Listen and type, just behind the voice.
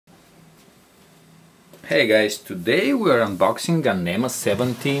Hey guys, today we are unboxing a Nema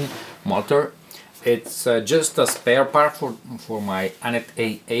 17 motor. It's just a spare part for my Anet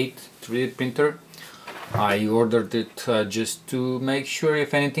A8 3D printer. I ordered it just to make sure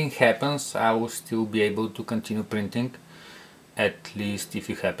if anything happens I will still be able to continue printing, at least if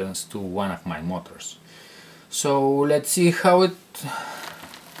it happens to one of my motors. So let's see how it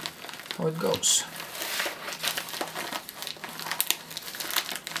goes.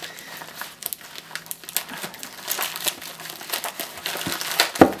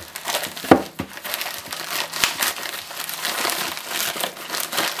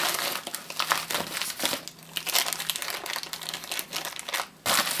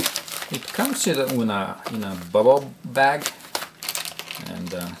 It comes in a bubble bag, and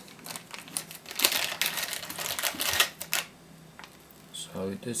so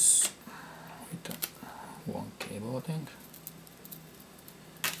it is with one cable, I think.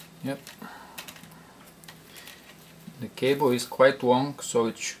 Yep. The cable is quite long, so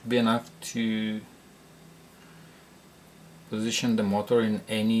it should be enough to position the motor in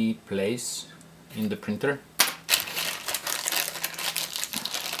any place in the printer.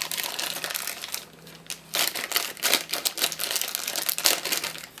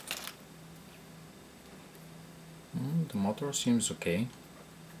 The motor seems okay.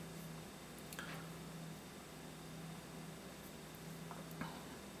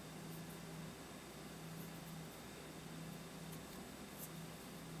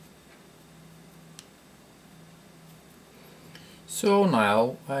 So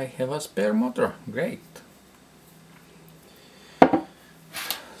now I have a spare motor. Great.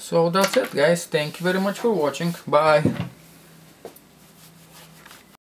 So that's it, guys. Thank you very much for watching. Bye.